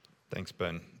Thanks,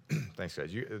 Ben. Thanks,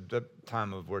 guys. The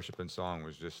time of worship and song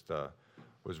was just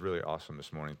was really awesome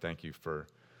this morning. Thank you for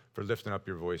lifting up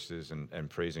your voices and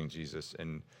praising Jesus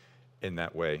in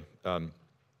that way.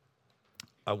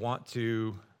 I want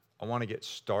to get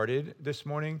started this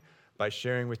morning by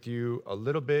sharing with you a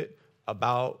little bit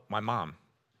about my mom.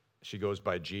 She goes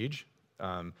by Jeej.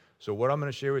 So what I'm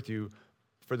going to share with you,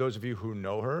 for those of you who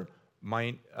know her,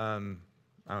 might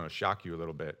shock you a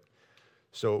little bit.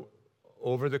 So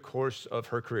over the course of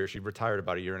her career, she retired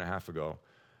about a year and a half ago.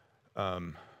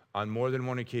 On more than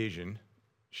one occasion,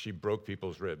 she broke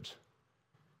people's ribs.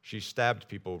 She stabbed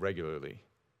people regularly,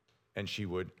 and she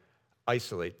would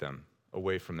isolate them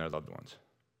away from their loved ones.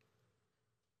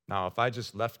 Now, if I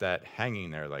just left that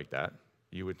hanging there like that,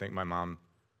 you would think my mom,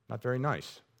 not very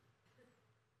nice,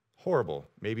 horrible,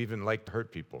 maybe even liked to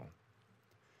hurt people.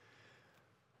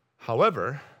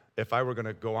 However, if I were going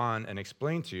to go on and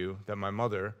explain to you that my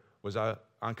mother was an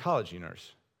oncology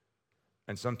nurse,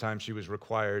 and sometimes she was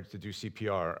required to do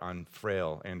CPR on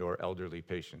frail and or elderly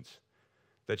patients,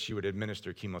 that she would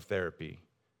administer chemotherapy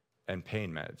and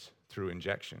pain meds through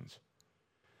injections,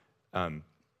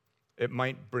 it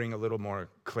might bring a little more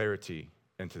clarity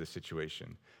into the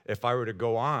situation. If I were to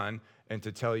go on and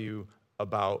to tell you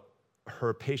about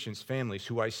her patients' families,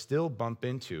 who I still bump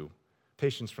into,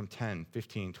 patients from 10,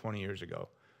 15, 20 years ago,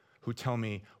 who tell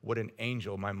me what an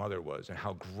angel my mother was and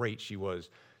how great she was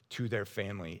to their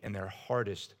family in their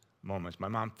hardest moments. My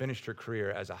mom finished her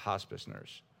career as a hospice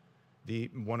nurse,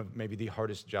 one of maybe the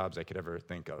hardest jobs I could ever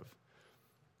think of.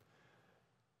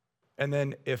 And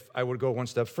then if I would go one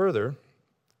step further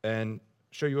and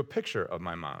show you a picture of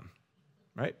my mom,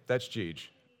 right? That's Jeej,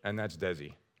 and that's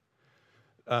Desi.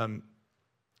 A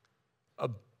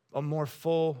more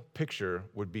full picture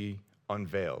would be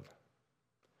unveiled.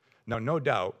 Now, no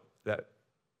doubt that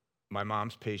my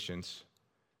mom's patients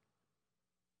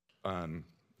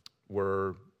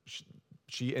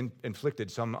she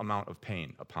inflicted some amount of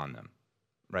pain upon them,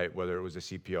 right? Whether it was the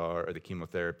CPR or the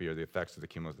chemotherapy or the effects of the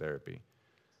chemotherapy.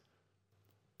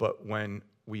 But when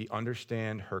we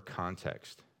understand her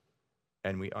context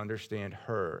and we understand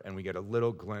her and we get a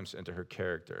little glimpse into her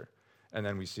character, and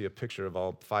then we see a picture of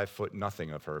all 5 foot nothing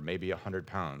of her, maybe 100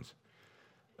 pounds,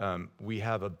 we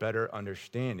have a better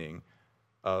understanding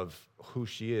of who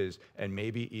she is, and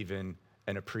maybe even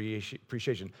an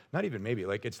appreciation. Not even maybe,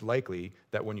 like it's likely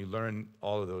that when you learn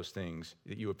all of those things,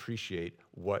 that you appreciate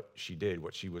what she did,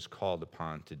 what she was called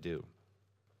upon to do.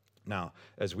 Now,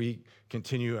 as we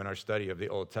continue in our study of the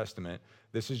Old Testament,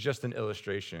 this is just an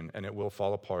illustration, and it will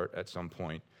fall apart at some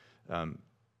point.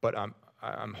 But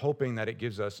I'm hoping that it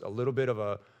gives us a little bit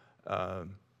of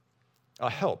a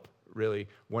help, really,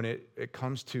 when it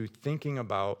comes to thinking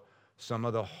about some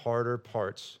of the harder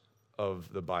parts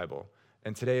of the Bible.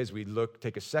 And today, as we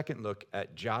take a second look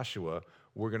at Joshua,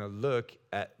 we're going to look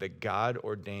at the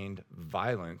God-ordained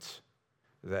violence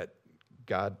that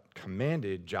God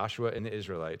commanded Joshua and the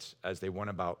Israelites as they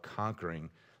went about conquering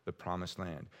the promised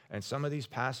land. And some of these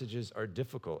passages are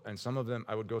difficult, and some of them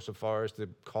I would go so far as to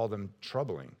call them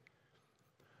troubling.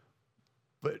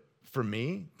 But for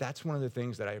me, that's one of the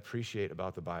things that I appreciate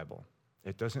about the Bible.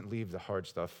 It doesn't leave the hard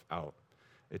stuff out.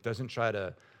 It doesn't try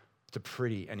to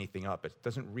pretty anything up. It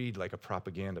doesn't read like a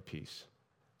propaganda piece.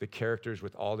 The characters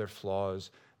with all their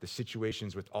flaws, the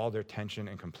situations with all their tension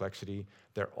and complexity,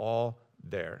 they're all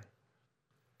there.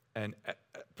 And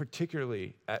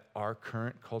particularly at our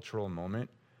current cultural moment,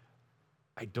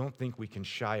 I don't think we can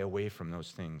shy away from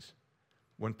those things.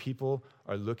 When people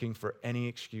are looking for any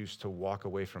excuse to walk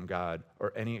away from God,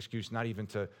 or any excuse not even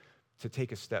to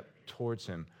take a step towards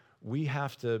Him, we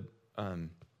have to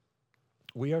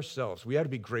we have to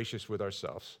be gracious with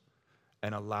ourselves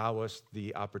and allow us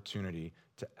the opportunity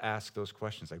to ask those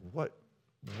questions like,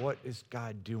 what is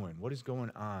God doing? What is going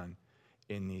on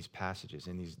in these passages,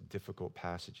 in these difficult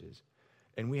passages?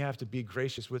 And we have to be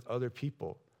gracious with other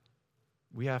people.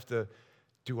 We have to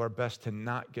do our best to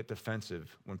not get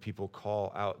defensive when people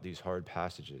call out these hard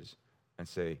passages and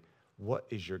say, what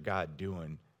is your God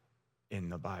doing in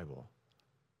the Bible?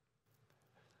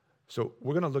 So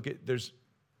we're going to look at,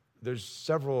 there's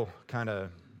several kind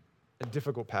of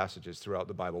difficult passages throughout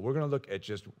the Bible. We're going to look at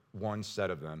just one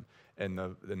set of them in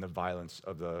the violence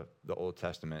of the Old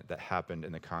Testament that happened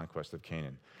in the conquest of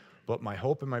Canaan. But my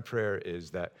hope and my prayer is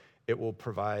that it will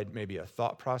provide maybe a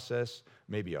thought process,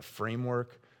 maybe a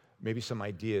framework, maybe some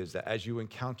ideas that as you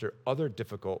encounter other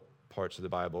difficult parts of the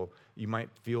Bible, you might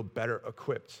feel better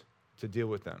equipped to deal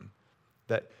with them.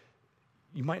 That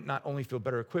you might not only feel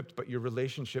better equipped, but your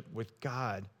relationship with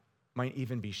God might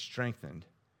even be strengthened.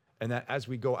 And that as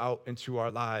we go out into our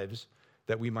lives,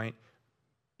 that we might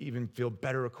even feel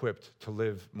better equipped to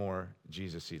live more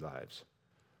Jesus-y lives.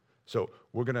 So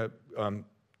we're going to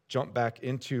jump back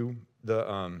into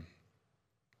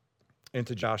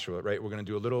Joshua, right? We're going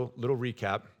to do a little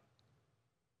recap.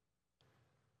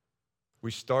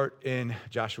 We start in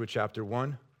Joshua chapter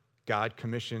 1. God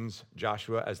commissions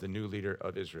Joshua as the new leader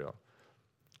of Israel.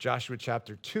 Joshua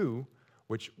chapter 2,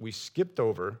 which we skipped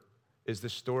over, is the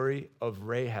story of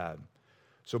Rahab.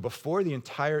 So before the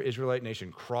entire Israelite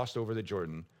nation crossed over the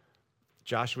Jordan,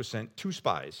 Joshua sent 2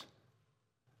 spies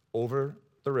over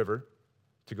the river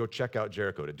to go check out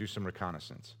Jericho, to do some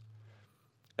reconnaissance.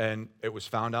 And it was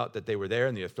found out that they were there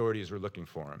and the authorities were looking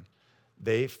for them.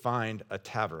 They find a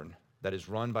tavern that is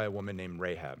run by a woman named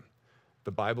Rahab.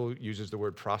 The Bible uses the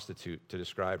word prostitute to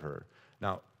describe her.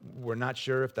 Now, we're not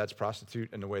sure if that's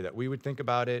prostitute in the way that we would think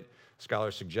about it.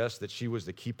 Scholars suggest that she was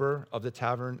the keeper of the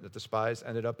tavern that the spies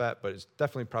ended up at, but it's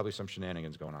definitely probably some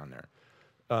shenanigans going on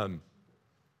there.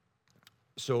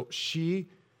 So she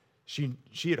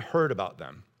had heard about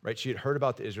them, right? She had heard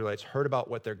about the Israelites, heard about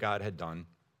what their God had done,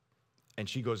 and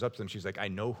she goes up to them. She's like, I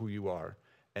know who you are,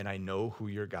 and I know who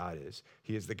your God is.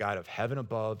 He is the God of heaven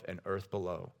above and earth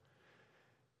below.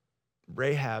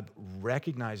 Rahab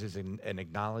recognizes and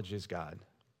acknowledges God.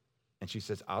 And she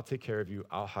says, I'll take care of you.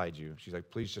 I'll hide you. She's like,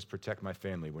 please just protect my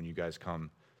family when you guys come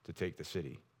to take the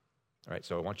city. All right,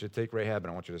 so I want you to take Rahab,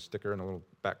 and I want you to stick her in the little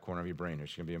back corner of your brain.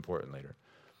 She's going to be important later.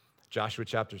 Joshua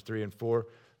chapters 3 and 4,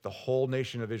 the whole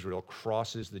nation of Israel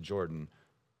crosses the Jordan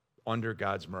under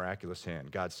God's miraculous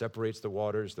hand. God separates the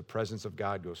waters. The presence of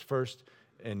God goes first,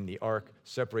 and the ark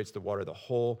separates the water. The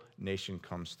whole nation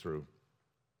comes through.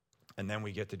 And then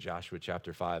we get to Joshua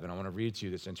chapter 5, and I want to read to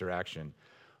you this interaction.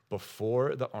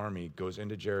 Before the army goes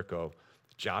into Jericho,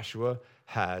 Joshua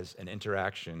has an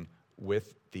interaction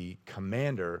with the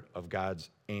commander of God's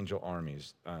angel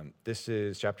armies. This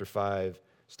is chapter 5,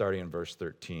 starting in verse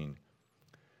 13.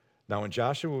 Now, when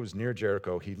Joshua was near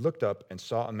Jericho, he looked up and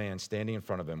saw a man standing in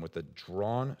front of him with a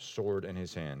drawn sword in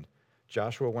his hand.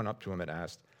 Joshua went up to him and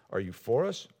asked, Are you for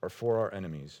us or for our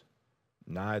enemies?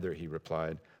 Neither, he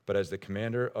replied, but as the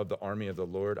commander of the army of the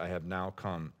Lord, I have now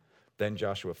come. Then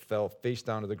Joshua fell face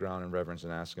down to the ground in reverence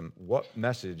and asked him, What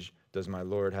message does my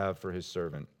Lord have for his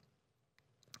servant?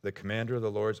 The commander of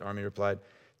the Lord's army replied,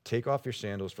 Take off your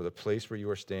sandals, for the place where you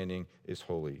are standing is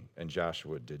holy. And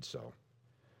Joshua did so.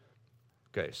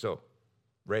 Okay, so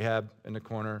Rahab in the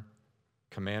corner,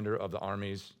 commander of the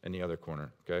armies in the other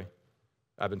corner, okay?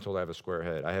 I've been told I have a square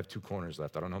head. I have 2 corners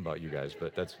left. I don't know about you guys,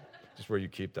 but that's just where you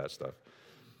keep that stuff.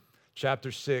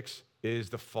 Chapter 6 is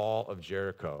the fall of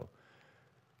Jericho.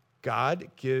 God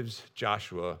gives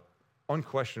Joshua,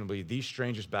 unquestionably, the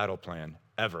strangest battle plan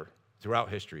ever throughout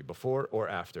history, before or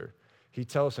after. He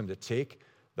tells him to take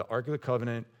the Ark of the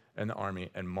Covenant and the army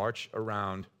and march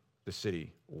around the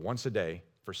city once a day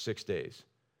for 6 days.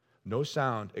 No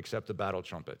sound except the battle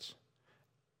trumpets.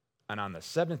 And on the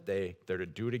 7th day, they're to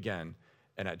do it again.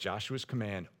 And at Joshua's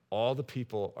command, all the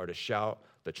people are to shout,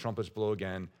 the trumpets blow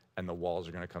again, and the walls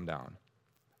are going to come down.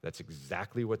 That's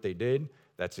exactly what they did.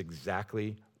 That's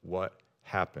exactly what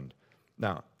happened.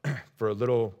 Now, for a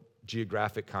little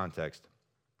geographic context,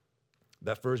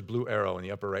 that first blue arrow in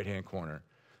the upper right-hand corner,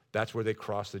 that's where they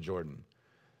crossed the Jordan.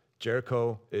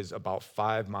 Jericho is about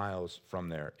 5 miles from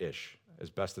there-ish, as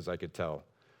best as I could tell.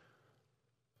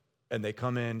 And they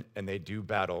come in and they do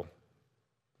battle.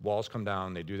 Walls come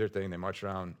down, they do their thing, they march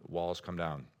around, walls come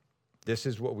down. This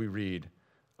is what we read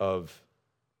of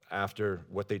after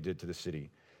what they did to the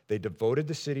city. They devoted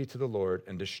the city to the Lord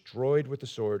and destroyed with the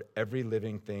sword every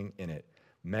living thing in it,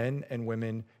 men and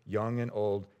women, young and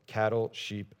old, cattle,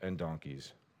 sheep, and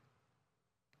donkeys.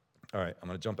 All right, I'm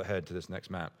going to jump ahead to this next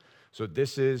map. So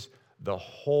this is the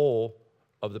whole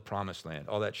of the promised land,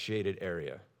 all that shaded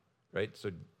area, right? So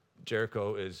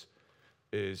Jericho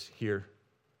is here,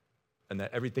 and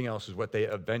that everything else is what they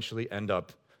eventually end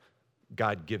up,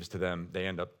 God gives to them. They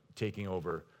end up taking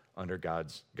over under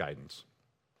God's guidance.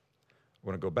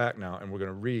 We're going to go back now, and we're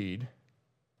going to read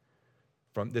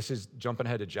this is jumping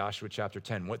ahead to Joshua chapter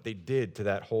 10, what they did to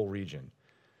that whole region.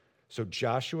 So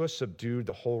Joshua subdued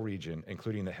the whole region,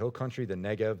 including the hill country, the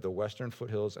Negev, the western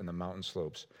foothills, and the mountain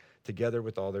slopes, together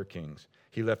with all their kings.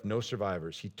 He left no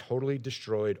survivors. He totally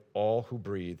destroyed all who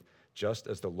breathed, just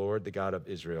as the Lord, the God of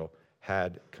Israel,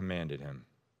 had commanded him.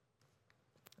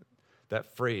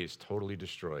 That phrase, totally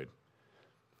destroyed.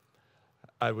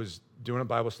 I was doing a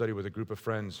Bible study with a group of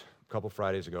friends a couple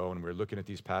Fridays ago, and we were looking at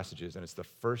these passages, and it's the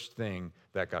first thing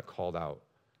that got called out.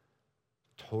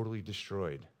 Totally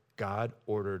destroyed. God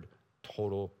ordered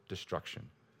total destruction.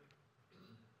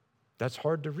 That's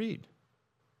hard to read.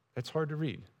 It's hard to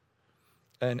read.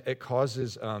 And it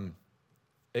causes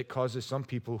it causes some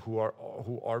people who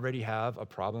already have a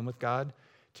problem with God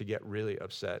to get really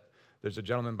upset. There's a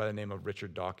gentleman by the name of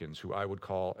Richard Dawkins, who I would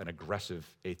call an aggressive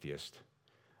atheist.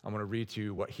 I'm going to read to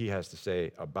you what he has to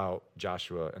say about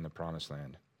Joshua and the Promised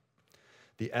Land.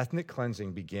 The ethnic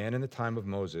cleansing began in the time of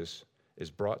Moses, is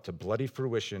brought to bloody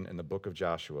fruition in the book of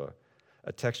Joshua,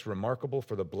 a text remarkable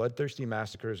for the bloodthirsty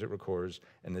massacres it records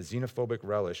and the xenophobic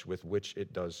relish with which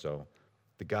it does so.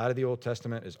 The God of the Old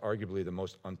Testament is arguably the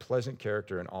most unpleasant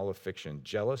character in all of fiction,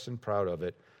 jealous and proud of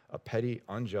it, a petty,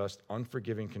 unjust,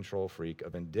 unforgiving control freak, a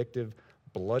vindictive,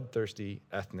 bloodthirsty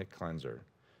ethnic cleanser.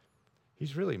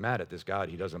 He's really mad at this God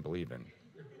he doesn't believe in.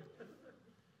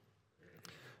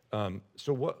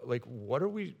 So what are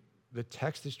we, the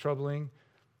text is troubling.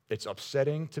 It's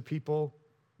upsetting to people,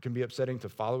 can be upsetting to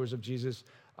followers of Jesus,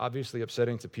 obviously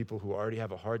upsetting to people who already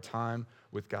have a hard time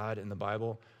with God in the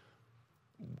Bible.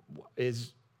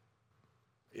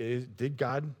 Did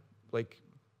God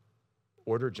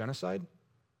order genocide?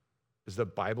 Does the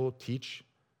Bible teach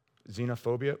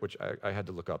xenophobia, which I had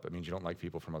to look up? It means you don't like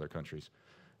people from other countries.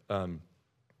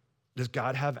 Does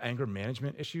God have anger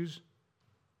management issues?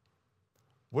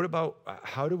 What about,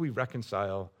 how do we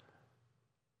reconcile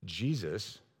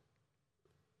Jesus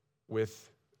with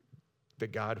the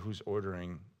God who's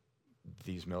ordering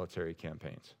these military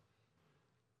campaigns?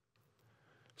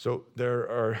 So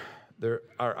there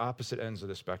are opposite ends of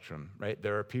the spectrum, right?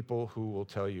 There are people who will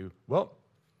tell you, well,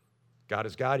 God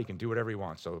is God, he can do whatever he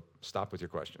wants, so stop with your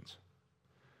questions.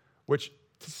 Which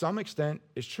to some extent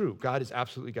is true. God is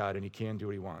absolutely God and he can do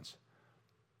what he wants.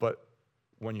 But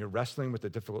when you're wrestling with a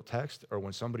difficult text or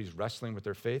when somebody's wrestling with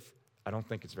their faith, I don't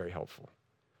think it's very helpful.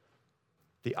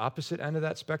 The opposite end of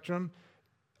that spectrum,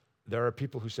 there are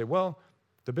people who say, well,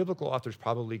 the biblical authors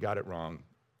probably got it wrong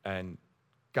and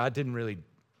God didn't really,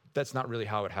 that's not really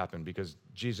how it happened because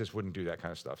Jesus wouldn't do that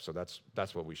kind of stuff, so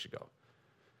that's what we should go.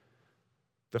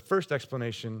 The first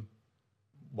explanation,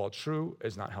 while true,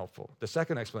 is not helpful. The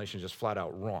second explanation is just flat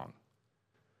out wrong.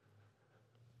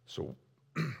 So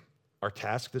our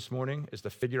task this morning is to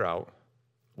figure out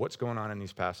what's going on in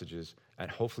these passages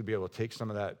and hopefully be able to take some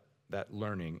of that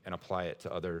learning and apply it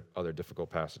to other difficult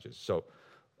passages. So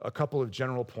a couple of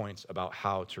general points about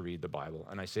how to read the Bible.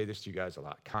 And I say this to you guys a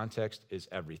lot. Context is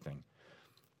everything.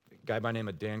 A guy by the name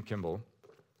of Dan Kimball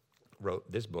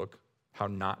wrote this book, How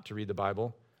Not to Read the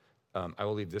Bible. I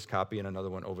will leave this copy and another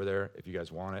one over there if you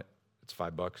guys want it. It's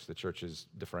 $5. The church is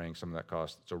defraying some of that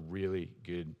cost. It's a really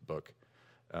good book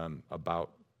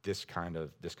about this kind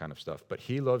of stuff. But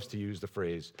he loves to use the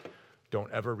phrase,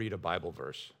 don't ever read a Bible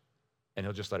verse. And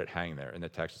he'll just let it hang there. In the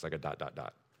text, it's like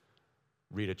a ...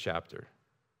 Read a chapter.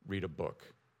 Read a book.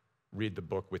 Read the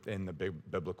book within the big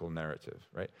biblical narrative,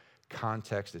 right?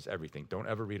 Context is everything. Don't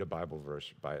ever read a Bible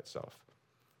verse by itself.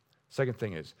 Second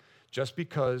thing is, just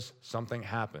because something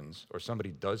happens or somebody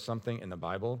does something in the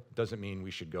Bible doesn't mean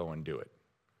we should go and do it,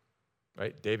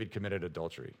 right? David committed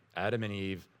adultery. Adam and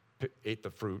Eve ate the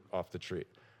fruit off the tree.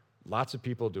 Lots of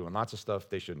people doing lots of stuff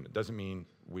they shouldn't. It doesn't mean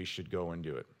we should go and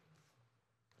do it.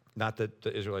 Not that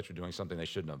the Israelites were doing something they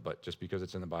shouldn't have, but just because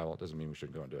it's in the Bible, it doesn't mean we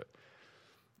shouldn't go and do it.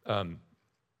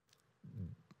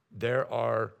 There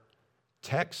are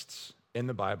texts in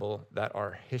the Bible that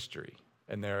are history,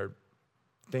 and they're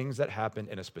things that happened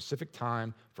in a specific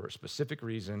time for a specific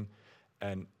reason,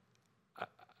 and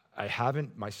I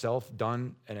haven't myself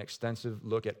done an extensive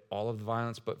look at all of the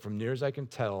violence, but from near as I can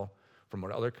tell, from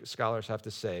what other scholars have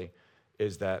to say,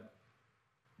 is that,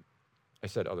 I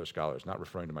said other scholars, not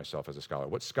referring to myself as a scholar,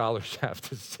 what scholars have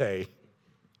to say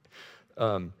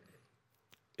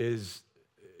is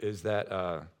that,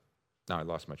 now I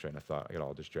lost my train of thought, I got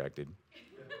all distracted,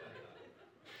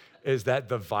 is that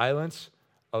the violence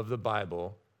of the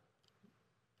Bible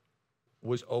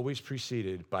was always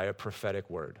preceded by a prophetic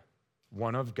word.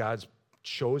 One of God's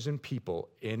chosen people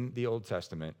in the Old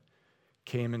Testament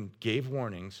came and gave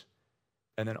warnings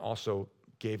and then also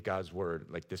gave God's word,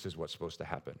 like this is what's supposed to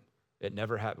happen. It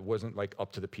never happened. It wasn't like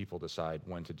up to the people to decide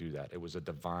when to do that. It was a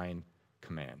divine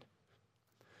command.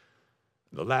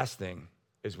 The last thing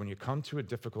is when you come to a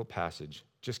difficult passage,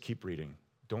 just keep reading.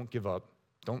 Don't give up.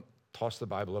 Don't toss the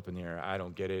Bible up in the air. I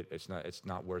don't get it. It's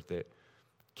not worth it.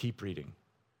 Keep reading.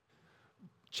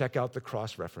 Check out the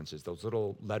cross references, those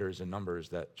little letters and numbers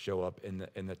that show up in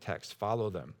the text. Follow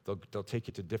them. They'll take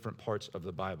you to different parts of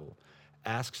the Bible.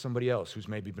 Ask somebody else who's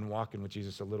maybe been walking with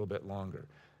Jesus a little bit longer.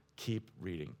 Keep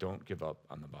reading. Don't give up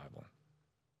on the Bible.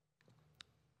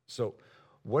 So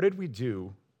what did we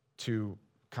do to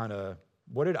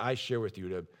what did I share with you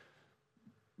to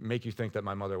make you think that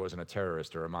my mother wasn't a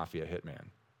terrorist or a mafia hitman,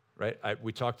 right?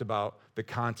 We talked about the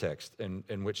context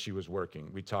in which she was working.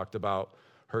 We talked about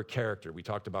her character. We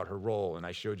talked about her role, and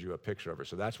I showed you a picture of her.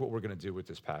 So that's what we're going to do with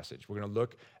this passage. We're going to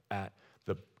look at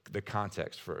the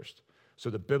context first. So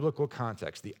the biblical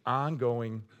context, the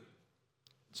ongoing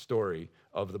story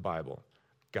of the Bible.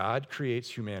 God creates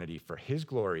humanity for his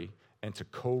glory and to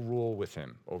co-rule with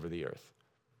him over the earth.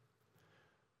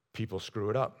 People screw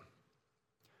it up.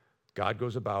 God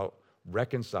goes about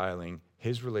reconciling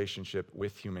his relationship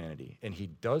with humanity, and he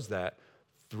does that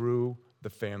through the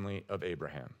family of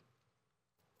Abraham.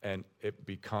 And it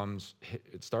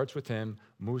starts with him,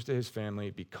 moves to his family,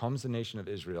 becomes the nation of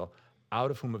Israel, out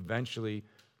of whom eventually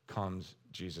comes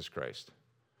Jesus Christ.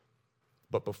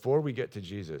 But before we get to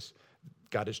Jesus,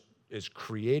 God is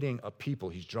creating a people.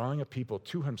 He's drawing a people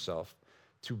to himself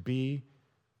to be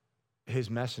his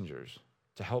messengers,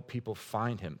 to help people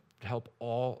find him, to help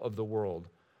all of the world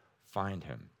find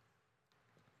him.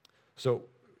 So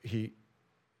he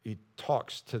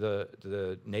talks to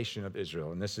the nation of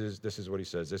Israel, and this is what he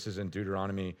says. This is in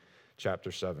Deuteronomy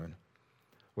chapter 7.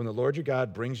 When the Lord your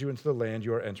God brings you into the land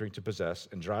you are entering to possess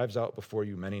and drives out before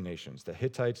you many nations, the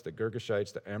Hittites, the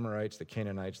Girgashites, the Amorites, the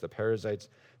Canaanites, the Perizzites,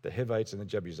 the Hivites, and the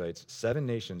Jebusites, 7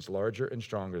 nations larger and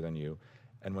stronger than you,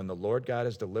 and when the Lord God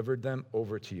has delivered them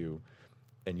over to you,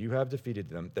 and you have defeated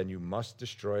them, then you must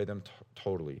destroy them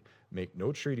totally. Make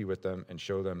no treaty with them and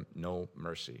show them no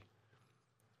mercy.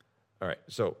 All right,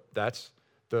 so that's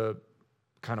the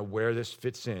kind of where this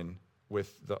fits in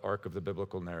with the arc of the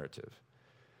biblical narrative.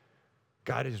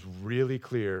 God is really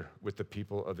clear with the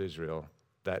people of Israel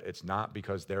that it's not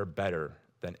because they're better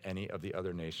than any of the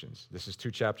other nations. This is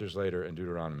 2 chapters later in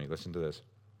Deuteronomy. Listen to this.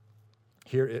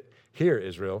 Hear,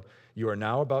 Israel, you are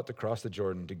now about to cross the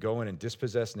Jordan to go in and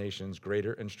dispossess nations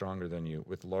greater and stronger than you,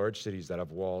 with large cities that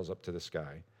have walls up to the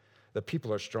sky. The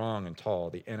people are strong and tall,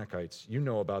 the Anakites. You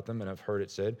know about them and have heard it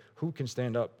said, who can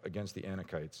stand up against the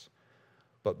Anakites?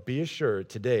 But be assured,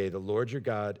 today the Lord your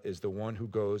God is the one who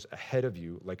goes ahead of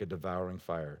you like a devouring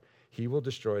fire. He will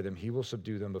destroy them, he will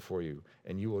subdue them before you,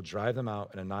 and you will drive them out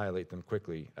and annihilate them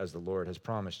quickly, as the Lord has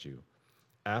promised you.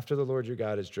 After the Lord your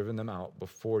God has driven them out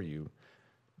before you,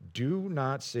 do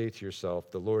not say to yourself,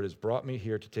 the Lord has brought me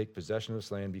here to take possession of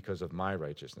this land because of my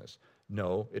righteousness.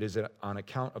 No, it is on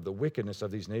account of the wickedness of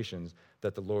these nations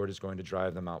that the Lord is going to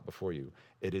drive them out before you.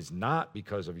 It is not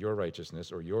because of your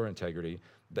righteousness or your integrity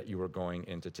that you are going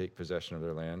in to take possession of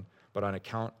their land, but on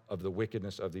account of the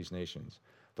wickedness of these nations.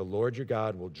 The Lord your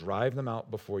God will drive them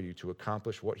out before you to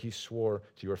accomplish what he swore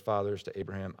to your fathers, to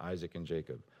Abraham, Isaac, and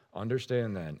Jacob.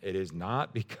 Understand then, it is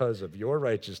not because of your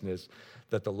righteousness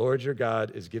that the Lord your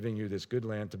God is giving you this good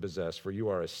land to possess, for you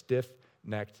are a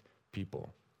stiff-necked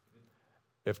people.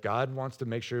 If God wants to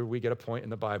make sure we get a point in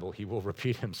the Bible, he will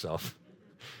repeat himself.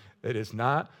 It is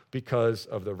not because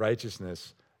of the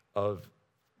righteousness of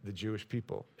the Jewish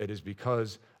people. It is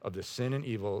because of the sin and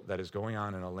evil that is going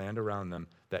on in a land around them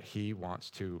that he wants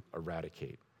to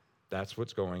eradicate. That's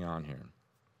what's going on here.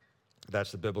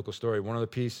 That's the biblical story. One other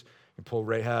piece, you pull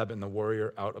Rahab and the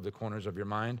warrior out of the corners of your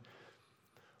mind.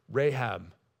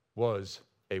 Rahab was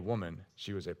a woman.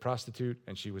 She was a prostitute,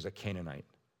 and she was a Canaanite.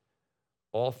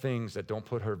 All things that don't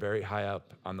put her very high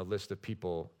up on the list of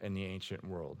people in the ancient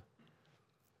world.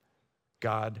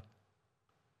 God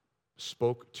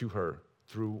spoke to her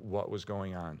through what was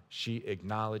going on. She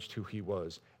acknowledged who he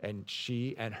was, and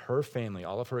she and her family,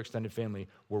 all of her extended family,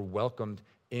 were welcomed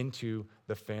into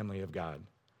the family of God.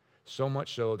 So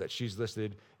much so that she's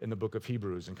listed in the book of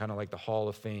Hebrews in kind of like the Hall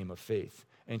of Fame of faith.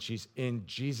 And she's in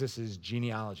Jesus's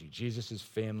genealogy, Jesus's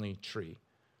family tree.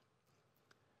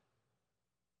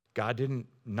 God didn't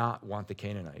not want the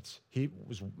Canaanites. He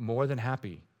was more than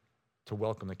happy to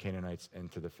welcome the Canaanites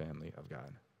into the family of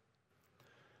God.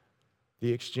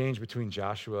 The exchange between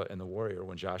Joshua and the warrior,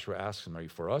 when Joshua asks him, are you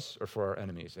for us or for our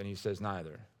enemies? And he says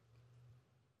neither.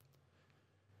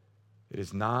 It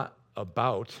is not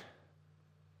about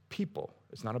people.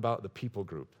 It's not about the people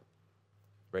group,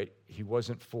 right? He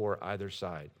wasn't for either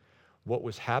side. What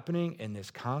was happening in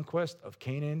this conquest of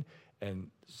Canaan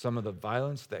and some of the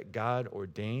violence that God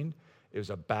ordained, it was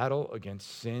a battle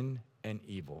against sin and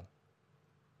evil.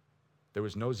 There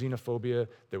was no xenophobia,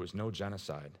 there was no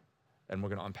genocide. And we're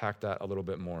going to unpack that a little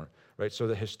bit more, right? So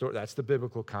that's the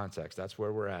biblical context. That's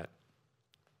where we're at.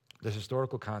 The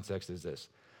historical context is this.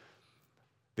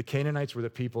 The Canaanites were the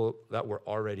people that were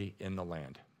already in the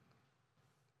land.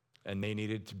 And they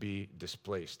needed to be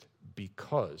displaced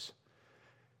because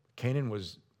Canaan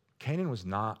was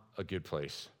not a good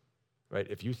place, right?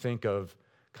 If you think of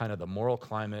kind of the moral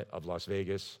climate of Las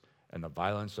Vegas and the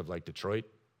violence of like Detroit,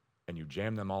 and you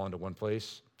jam them all into one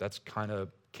place, that's kind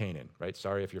of Canaan, right?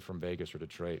 Sorry if you're from Vegas or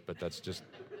Detroit, but that's just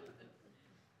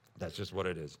what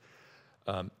it is.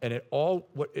 And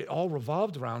what it all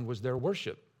revolved around was their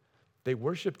worship. They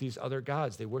worshiped these other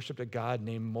gods. They worshiped a god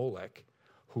named Molech,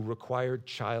 who required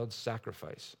child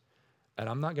sacrifice. And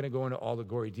I'm not going to go into all the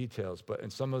gory details, but in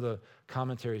some of the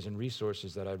commentaries and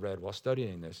resources that I read while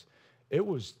studying this, it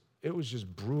was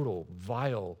just brutal,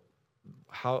 vile,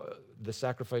 how the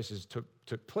sacrifices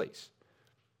took place.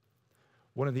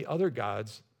 One of the other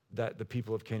gods that the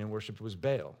people of Canaan worshiped was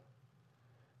Baal.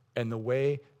 And the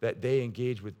way that they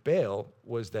engaged with Baal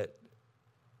was that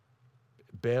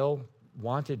Baal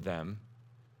wanted them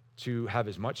to have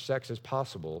as much sex as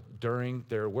possible during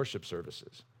their worship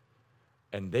services.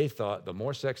 And they thought the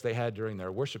more sex they had during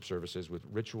their worship services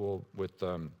with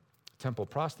temple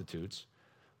prostitutes,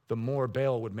 the more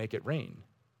Baal would make it rain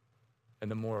and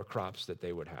the more crops that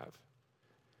they would have.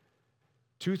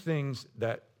 Two things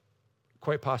that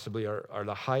quite possibly are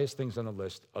the highest things on the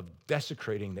list of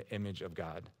desecrating the image of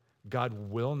God. God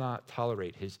will not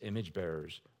tolerate his image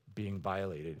bearers being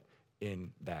violated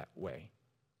in that way.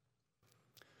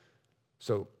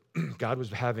 So God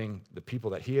was having the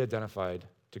people that he identified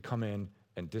to come in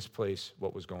and displace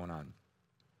what was going on.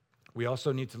 We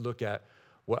also need to look at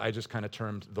what I just kind of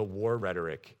termed the war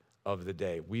rhetoric of the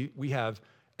day. We have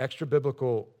extra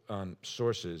biblical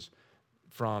sources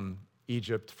from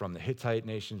Egypt, from the Hittite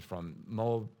nations, from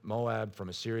Moab, from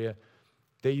Assyria.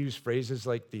 They use phrases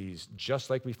like these, just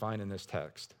like we find in this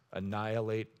text: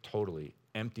 annihilate totally,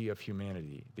 empty of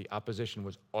humanity. The opposition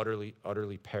was utterly,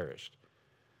 utterly perished.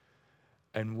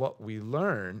 And what we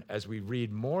learn as we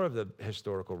read more of the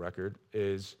historical record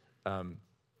is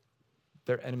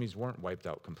their enemies weren't wiped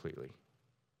out completely.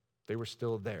 They were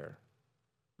still there,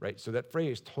 right? So that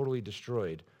phrase, totally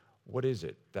destroyed, what is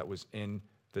it that was in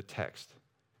the text?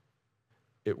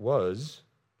 It was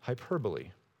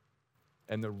hyperbole.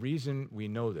 And the reason we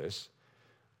know this,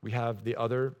 we have the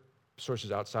other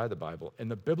sources outside the Bible. In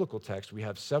the biblical text, we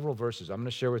have several verses. I'm going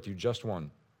to share with you just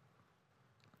one.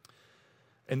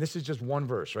 And this is just one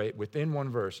verse, right? Within one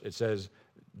verse, it says,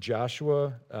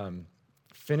 Joshua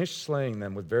finished slaying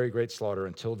them with very great slaughter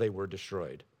until they were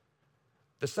destroyed.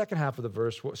 The second half of the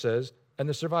verse says, and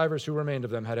the survivors who remained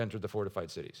of them had entered the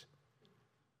fortified cities.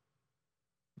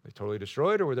 Were they totally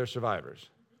destroyed, or were there survivors?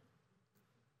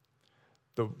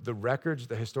 The records,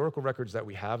 the historical records that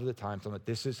we have at the time tell that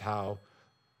this is how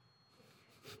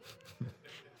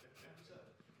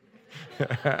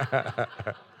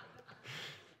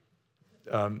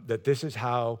that this is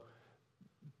how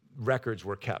records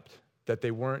were kept, that they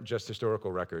weren't just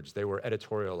historical records, they were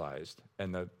editorialized,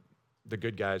 and the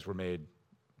good guys were made,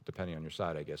 depending on your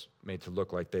side, I guess, made to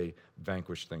look like they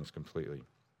vanquished things completely.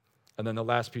 And then the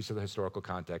last piece of the historical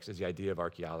context is the idea of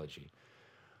archaeology.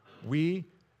 We,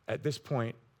 at this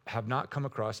point, have not come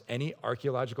across any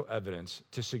archaeological evidence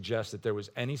to suggest that there was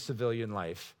any civilian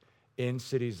life in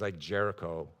cities like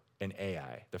Jericho and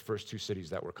Ai, the first two cities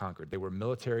that were conquered. They were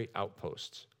military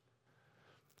outposts.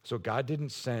 So God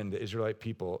didn't send the Israelite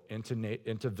people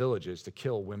into villages to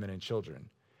kill women and children.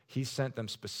 He sent them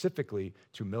specifically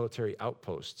to military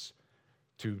outposts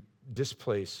to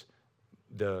displace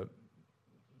the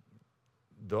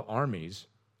armies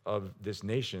of this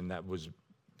nation that was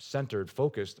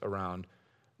focused around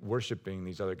worshiping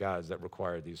these other gods that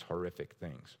required these horrific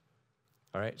things.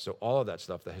 All right, so all of that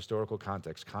stuff, the historical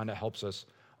context, kind of helps us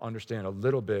understand a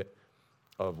little bit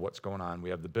of what's going on. We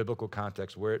have the biblical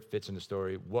context, where it fits in the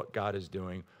story, what God is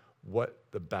doing, what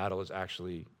the battle is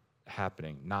actually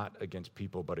happening, not against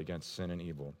people, but against sin and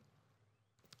evil.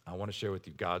 I want to share with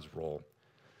you God's role.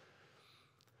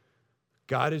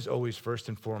 God is always first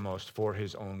and foremost for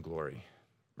his own glory,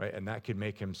 right? And that could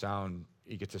make him sound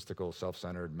egotistical,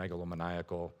 self-centered,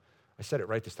 megalomaniacal. I said it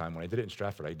right this time. When I did it in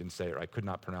Stratford, I didn't say it. I could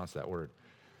not pronounce that word.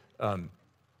 But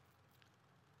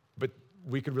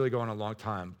we could really go on a long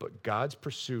time. But God's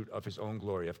pursuit of his own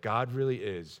glory, if God really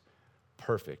is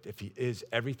perfect, if he is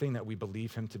everything that we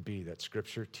believe him to be, that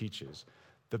Scripture teaches,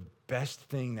 the best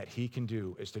thing that he can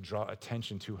do is to draw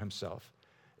attention to himself,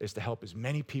 is to help as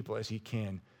many people as he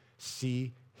can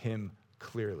see him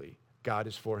clearly. God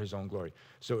is for his own glory.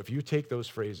 So if you take those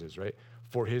phrases, right?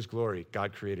 For his glory,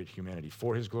 God created humanity.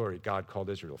 For his glory, God called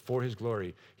Israel. For his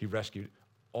glory, he rescued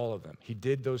all of them. He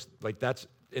did those, like that's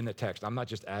in the text. I'm not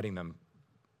just adding them.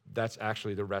 That's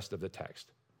actually the rest of the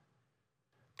text.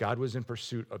 God was in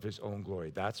pursuit of his own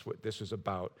glory. That's what this was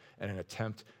about, and an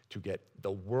attempt to get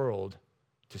the world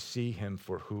to see him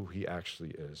for who he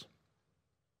actually is.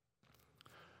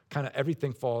 Kind of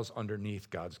everything falls underneath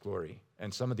God's glory.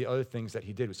 And some of the other things that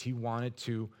he did was he wanted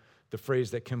to, the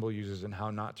phrase that Kimball uses in How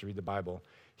Not to Read the Bible,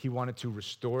 he wanted to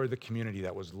restore the community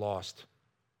that was lost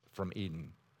from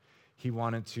Eden. He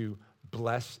wanted to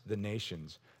bless the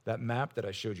nations. That map that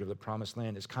I showed you of the promised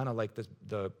land is kind of like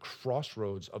the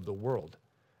crossroads of the world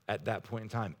at that point in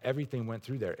time. Everything went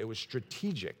through there. It was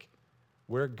strategic.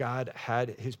 Where God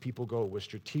had his people go was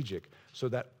strategic so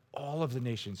that all of the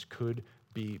nations could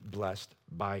be blessed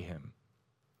by him.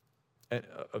 And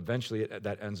eventually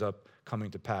that ends up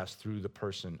coming to pass through the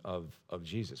person of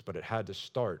Jesus, but it had to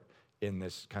start in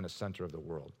this kind of center of the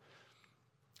world.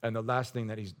 And the last thing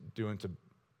that he's doing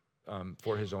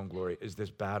for his own glory is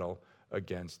this battle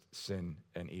against sin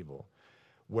and evil.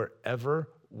 Wherever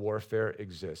warfare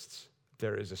exists,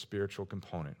 there is a spiritual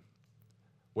component.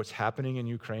 What's happening in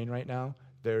Ukraine right now,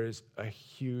 there is a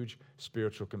huge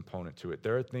spiritual component to it.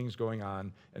 There are things going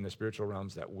on in the spiritual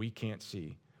realms that we can't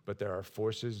see, but there are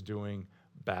forces doing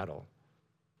battle.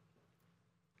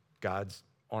 God's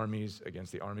armies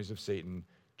against the armies of Satan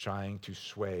trying to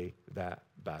sway that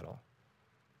battle.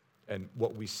 And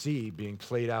what we see being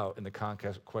played out in the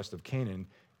conquest of Canaan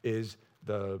is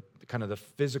the kind of the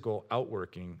physical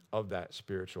outworking of that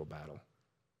spiritual battle.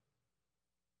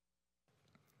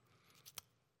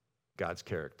 God's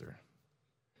character.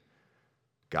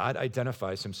 God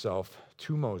identifies himself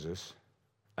to Moses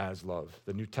as love.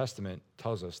 The New Testament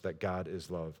tells us that God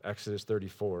is love. Exodus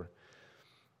 34.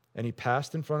 And he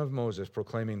passed in front of Moses,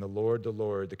 proclaiming, the Lord,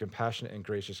 the compassionate and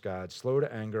gracious God, slow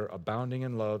to anger, abounding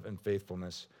in love and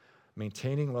faithfulness,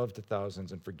 maintaining love to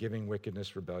thousands, and forgiving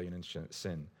wickedness, rebellion, and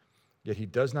sin. Yet he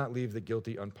does not leave the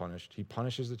guilty unpunished. He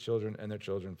punishes the children and their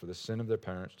children for the sin of their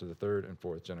parents to the third and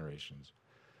fourth generations.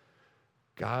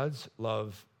 God's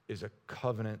love is a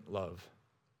covenant love.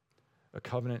 A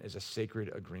covenant is a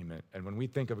sacred agreement. And when we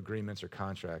think of agreements or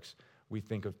contracts, we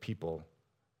think of people.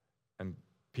 And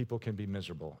people can be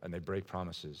miserable, and they break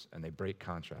promises, and they break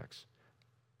contracts.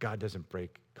 God doesn't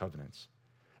break covenants.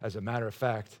 As a matter of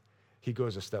fact, he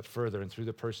goes a step further, and through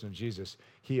the person of Jesus,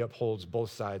 he upholds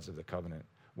both sides of the covenant.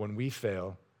 When we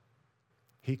fail,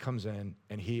 he comes in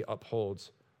and he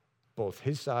upholds both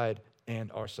his side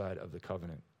and our side of the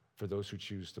covenant for those who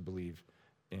choose to believe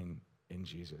in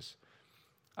Jesus.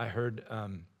 I heard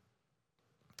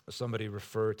somebody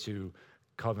refer to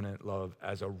covenant love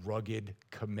as a rugged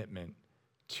commitment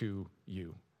to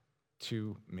you,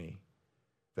 to me,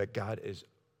 that God is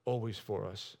always for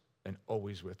us and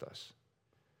always with us.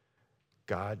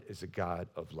 God is a God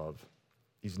of love.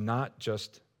 He's not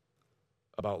just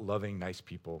about loving nice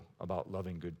people, about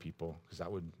loving good people, because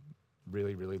that would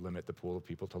really, really limit the pool of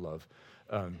people to love.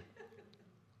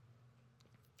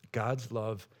 God's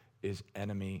love is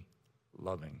enemy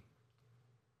loving.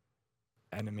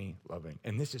 Enemy loving.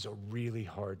 And this is a really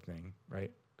hard thing,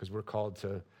 right? Because we're called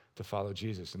to follow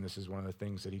Jesus, and this is one of the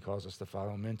things that he calls us to follow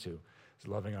him into, is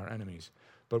loving our enemies.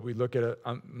 But we look at it,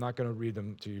 I'm not going to read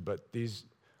them to you, but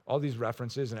all these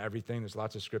references and everything, there's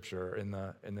lots of scripture in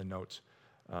the notes.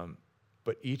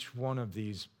 But each one of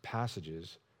these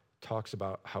passages talks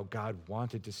about how God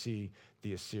wanted to see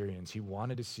the Assyrians. He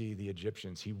wanted to see the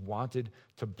Egyptians. He wanted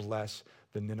to bless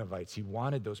the Ninevites. He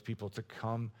wanted those people to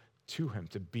come to him,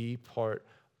 to be part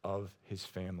of his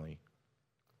family.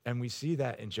 And we see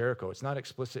that in Jericho. It's not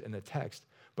explicit in the text,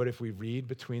 but if we read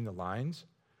between the lines,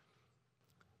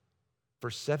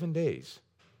 for 7 days,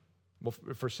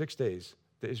 for 6 days,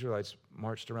 the Israelites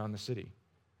marched around the city.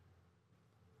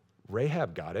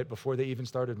 Rahab got it before they even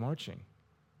started marching.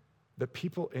 The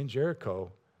people in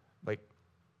Jericho,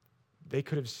 they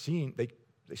could have seen, they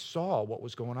saw what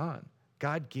was going on.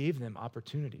 God gave them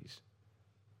opportunities.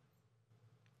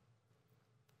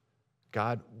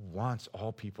 God wants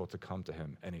all people to come to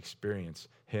him and experience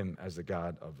him as the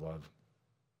God of love.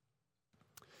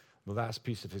 The last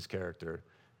piece of his character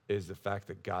is the fact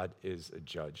that God is a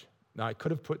judge. Now, I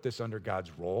could have put this under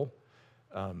God's role,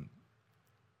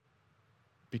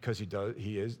 because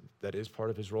that is part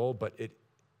of his role, but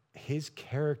his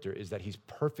character is that he's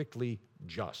perfectly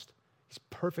just. He's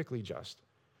perfectly just.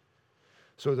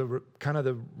 So one of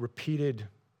the repeated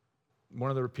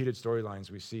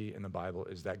storylines we see in the Bible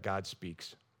is that God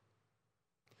speaks.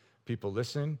 People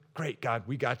listen. Great, God,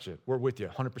 we got you. We're with you,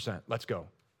 100%. Let's go.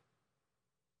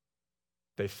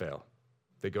 They fail.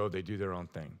 They go, they do their own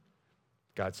thing.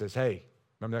 God says, hey,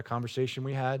 remember that conversation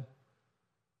we had?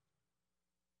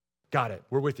 Got it.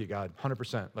 We're with you, God,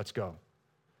 100%. Let's go.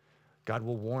 God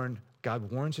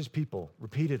warns his people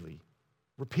repeatedly.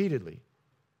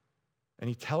 And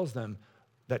he tells them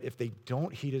that if they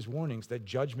don't heed his warnings, that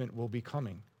judgment will be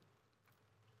coming.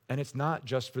 And it's not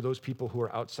just for those people who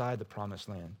are outside the promised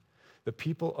land. The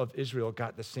people of Israel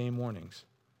got the same warnings.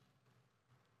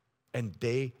 And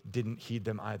they didn't heed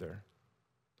them either.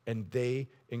 And they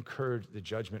incurred the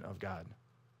judgment of God.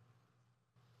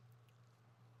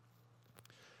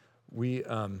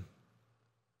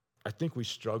 I think we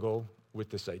struggle with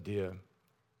this idea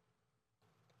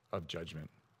of judgment.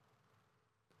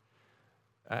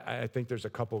 I think there's a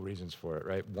couple reasons for it,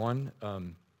 right? One, I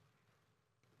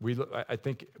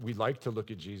think we like to look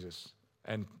at Jesus,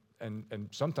 and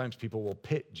sometimes people will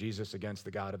pit Jesus against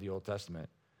the God of the Old Testament.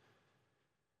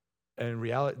 And in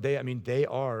reality, they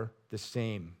are the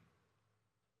same.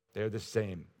 They're the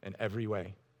same in every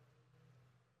way.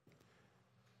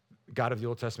 God of the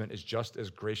Old Testament is just as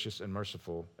gracious and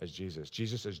merciful as Jesus.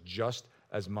 Jesus is just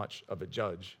as much of a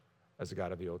judge as the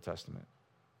God of the Old Testament.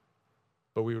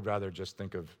 But we would rather just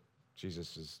think of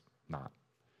Jesus as not.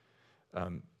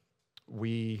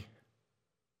 We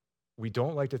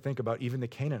don't like to think about even the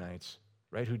Canaanites,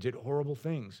 right, who did horrible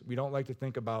things. We don't like to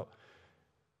think about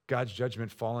God's judgment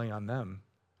falling on them,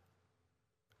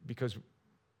 because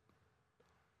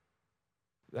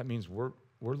that means we're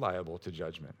liable to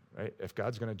judgment, right? If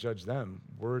God's going to judge them,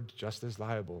 we're just as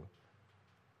liable,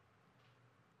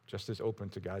 just as open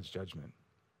to God's judgment.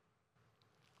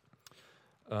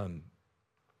 And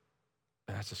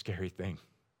that's a scary thing.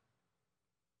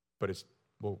 But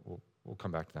we'll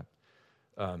come back to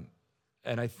that.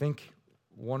 And I think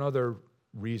one other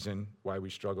reason why we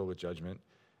struggle with judgment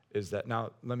is that,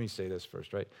 now let me say this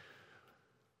first, right?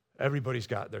 Everybody's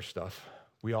got their stuff.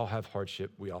 We all have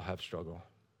hardship. We all have struggle.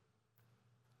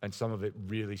 And some of it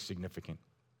really significant.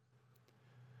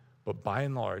 But by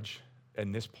and large,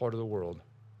 in this part of the world,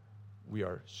 we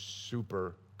are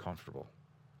super comfortable.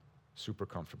 Super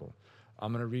comfortable.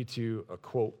 I'm going to read to you a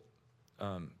quote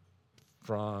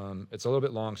from, it's a little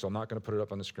bit long, so I'm not going to put it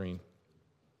up on the screen.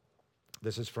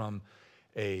 This is from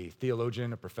a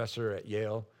theologian, a professor at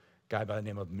Yale, a guy by the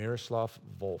name of Miroslav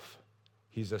Volf.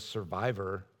 He's a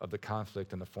survivor of the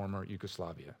conflict in the former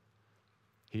Yugoslavia.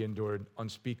 He endured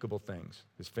unspeakable things.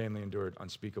 His family endured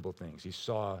unspeakable things. He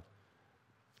saw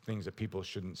things that people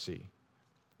shouldn't see.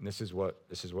 And this is what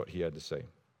he had to say.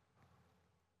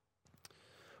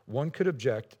 One could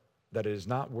object that it is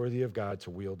not worthy of God to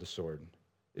wield the sword.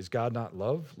 Is God not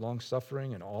love,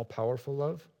 long-suffering, and all-powerful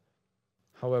love?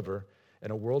 However,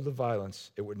 in a world of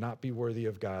violence, it would not be worthy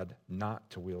of God not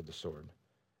to wield the sword.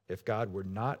 If God were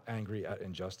not angry at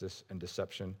injustice and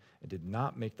deception and did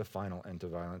not make the final end to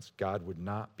violence, God would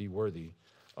not be worthy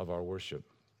of our worship.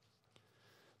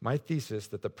 My thesis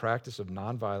that the practice of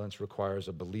nonviolence requires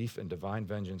a belief in divine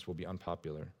vengeance will be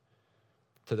unpopular.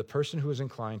 To the person who is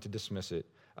inclined to dismiss it,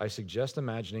 I suggest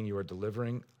imagining you are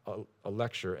delivering a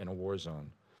lecture in a war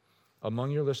zone.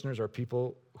 Among your listeners are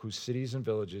people whose cities and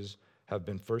villages have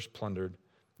been first plundered,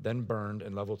 then burned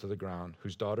and leveled to the ground,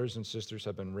 whose daughters and sisters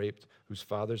have been raped, whose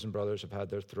fathers and brothers have had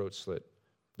their throats slit.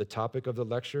 The topic of the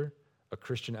lecture, a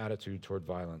Christian attitude toward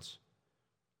violence.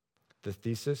 The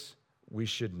thesis, we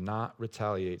should not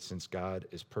retaliate since God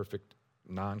is perfect,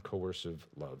 non-coercive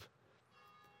love.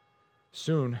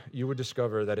 Soon, you would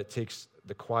discover that it takes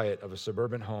the quiet of a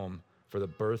suburban home for the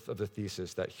birth of the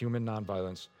thesis that human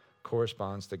nonviolence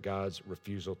corresponds to God's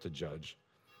refusal to judge.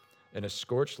 In a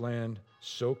scorched land,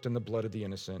 soaked in the blood of the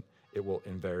innocent, it will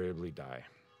invariably die.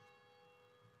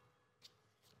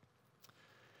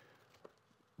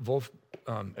 Volf,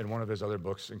 in one of his other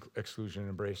books, Exclusion and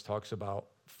Embrace, talks about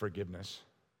forgiveness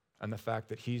and the fact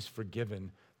that he's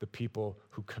forgiven the people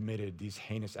who committed these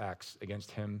heinous acts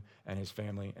against him and his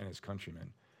family and his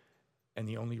countrymen. And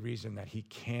the only reason that he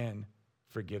can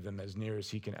forgive them, as near as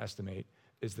he can estimate,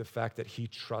 is the fact that he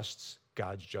trusts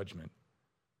God's judgment.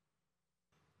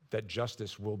 That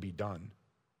justice will be done,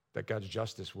 that God's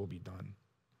justice will be done.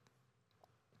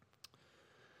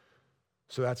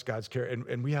 So that's God's care.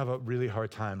 And we have a really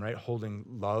hard time, right, holding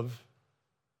love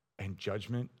and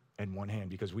judgment in one hand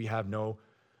because we have no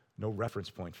reference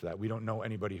point for that. We don't know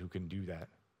anybody who can do that.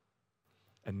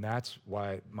 And that's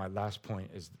why my last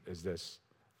point is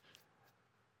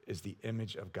the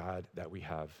image of God that we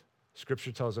have.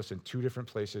 Scripture tells us in 2 different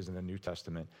places in the New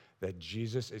Testament that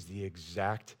Jesus is the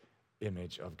exact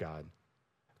image of God.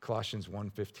 Colossians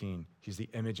 1:15, he's the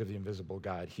image of the invisible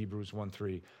God. Hebrews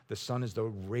 1:3, the Son is the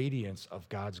radiance of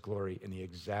God's glory in the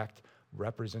exact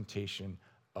representation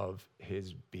of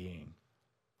his being.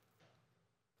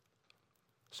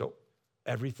 So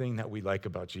everything that we like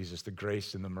about Jesus, the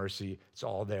grace and the mercy, it's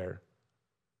all there.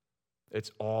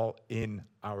 It's all in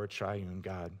our triune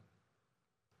God.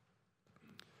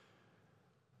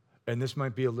 And this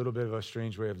might be a little bit of a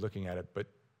strange way of looking at it, but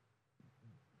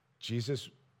Jesus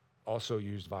also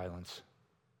used violence,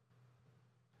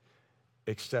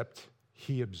 except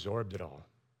he absorbed it all.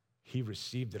 He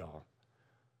received it all.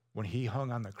 When he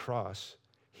hung on the cross,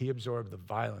 he absorbed the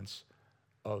violence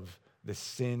of the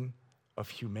sin of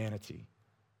humanity,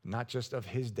 not just of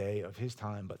his day, of his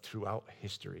time, but throughout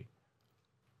history.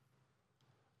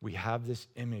 we have this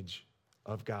image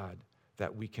of God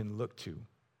that we can look to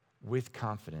with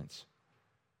confidence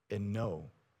and know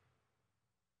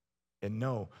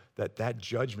that that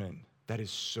judgment that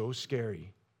is so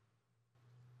scary,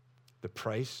 the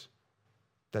price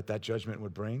that that judgment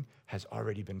would bring has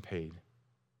already been paid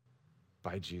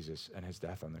by Jesus and his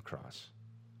death on the cross.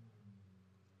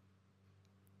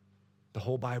 The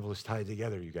whole Bible is tied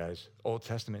together, you guys. Old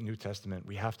Testament, New Testament.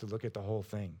 We have to look at the whole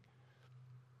thing.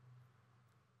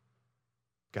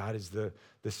 God is the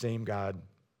same God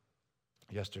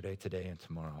yesterday, today, and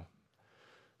tomorrow.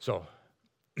 So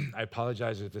I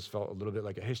apologize if this felt a little bit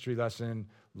like a history lesson,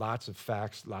 lots of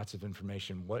facts, lots of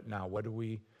information. What now? What do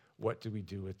we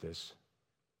do with this?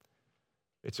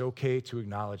 It's okay to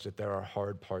acknowledge that there are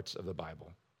hard parts of the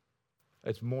Bible.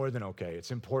 It's more than okay.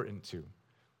 It's important too,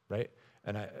 right?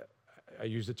 And I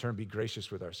use the term be gracious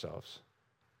with ourselves.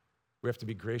 We have to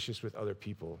be gracious with other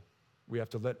people. We have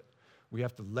to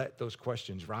let those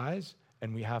questions rise,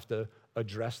 and we have to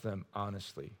address them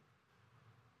honestly.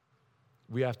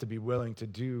 We have to be willing to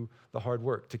do the hard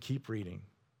work, to keep reading.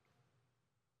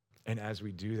 And as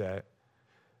we do that,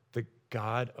 the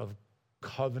God of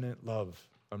covenant love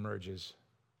emerges.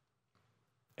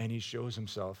 And he shows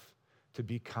himself to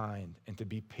be kind and to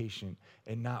be patient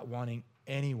and not wanting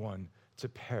anyone to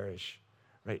perish,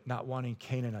 right? Not wanting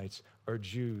Canaanites or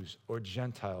Jews or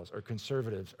Gentiles or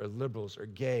conservatives or liberals or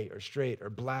gay or straight or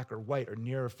black or white or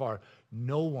near or far,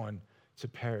 no one to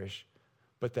perish,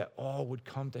 but that all would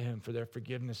come to him for their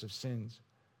forgiveness of sins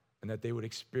and that they would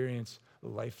experience the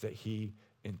life that he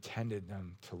intended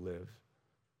them to live.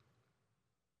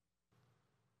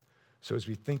 So as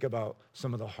we think about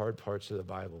some of the hard parts of the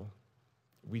Bible,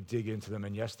 we dig into them,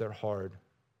 and yes, they're hard.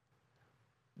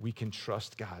 We can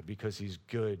trust God because he's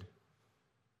good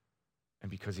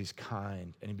and because he's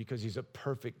kind and because he's a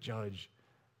perfect judge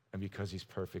and because he's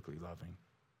perfectly loving.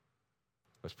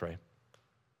 Let's pray.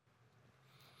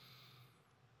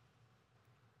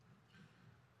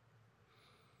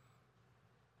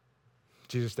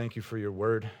 Jesus, thank you for your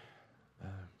word.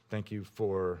 Thank you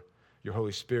for your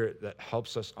Holy Spirit that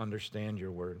helps us understand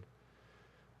your word.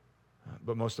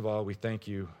 But most of all, we thank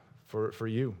you for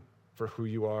you, for who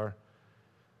you are,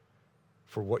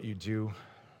 for what you do,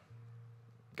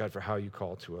 God, for how you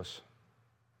call to us.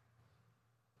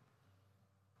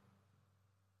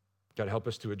 God, help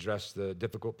us to address the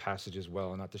difficult passages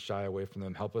well and not to shy away from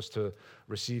them. Help us to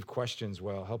receive questions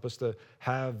well. Help us to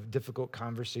have difficult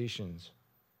conversations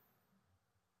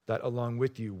that along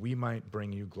with you, we might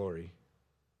bring you glory,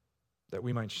 that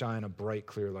we might shine a bright,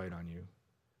 clear light on you,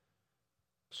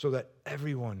 so that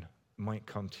everyone might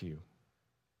come to you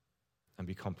and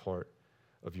become part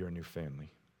of your new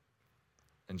family.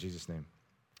 In Jesus' name,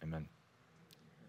 amen.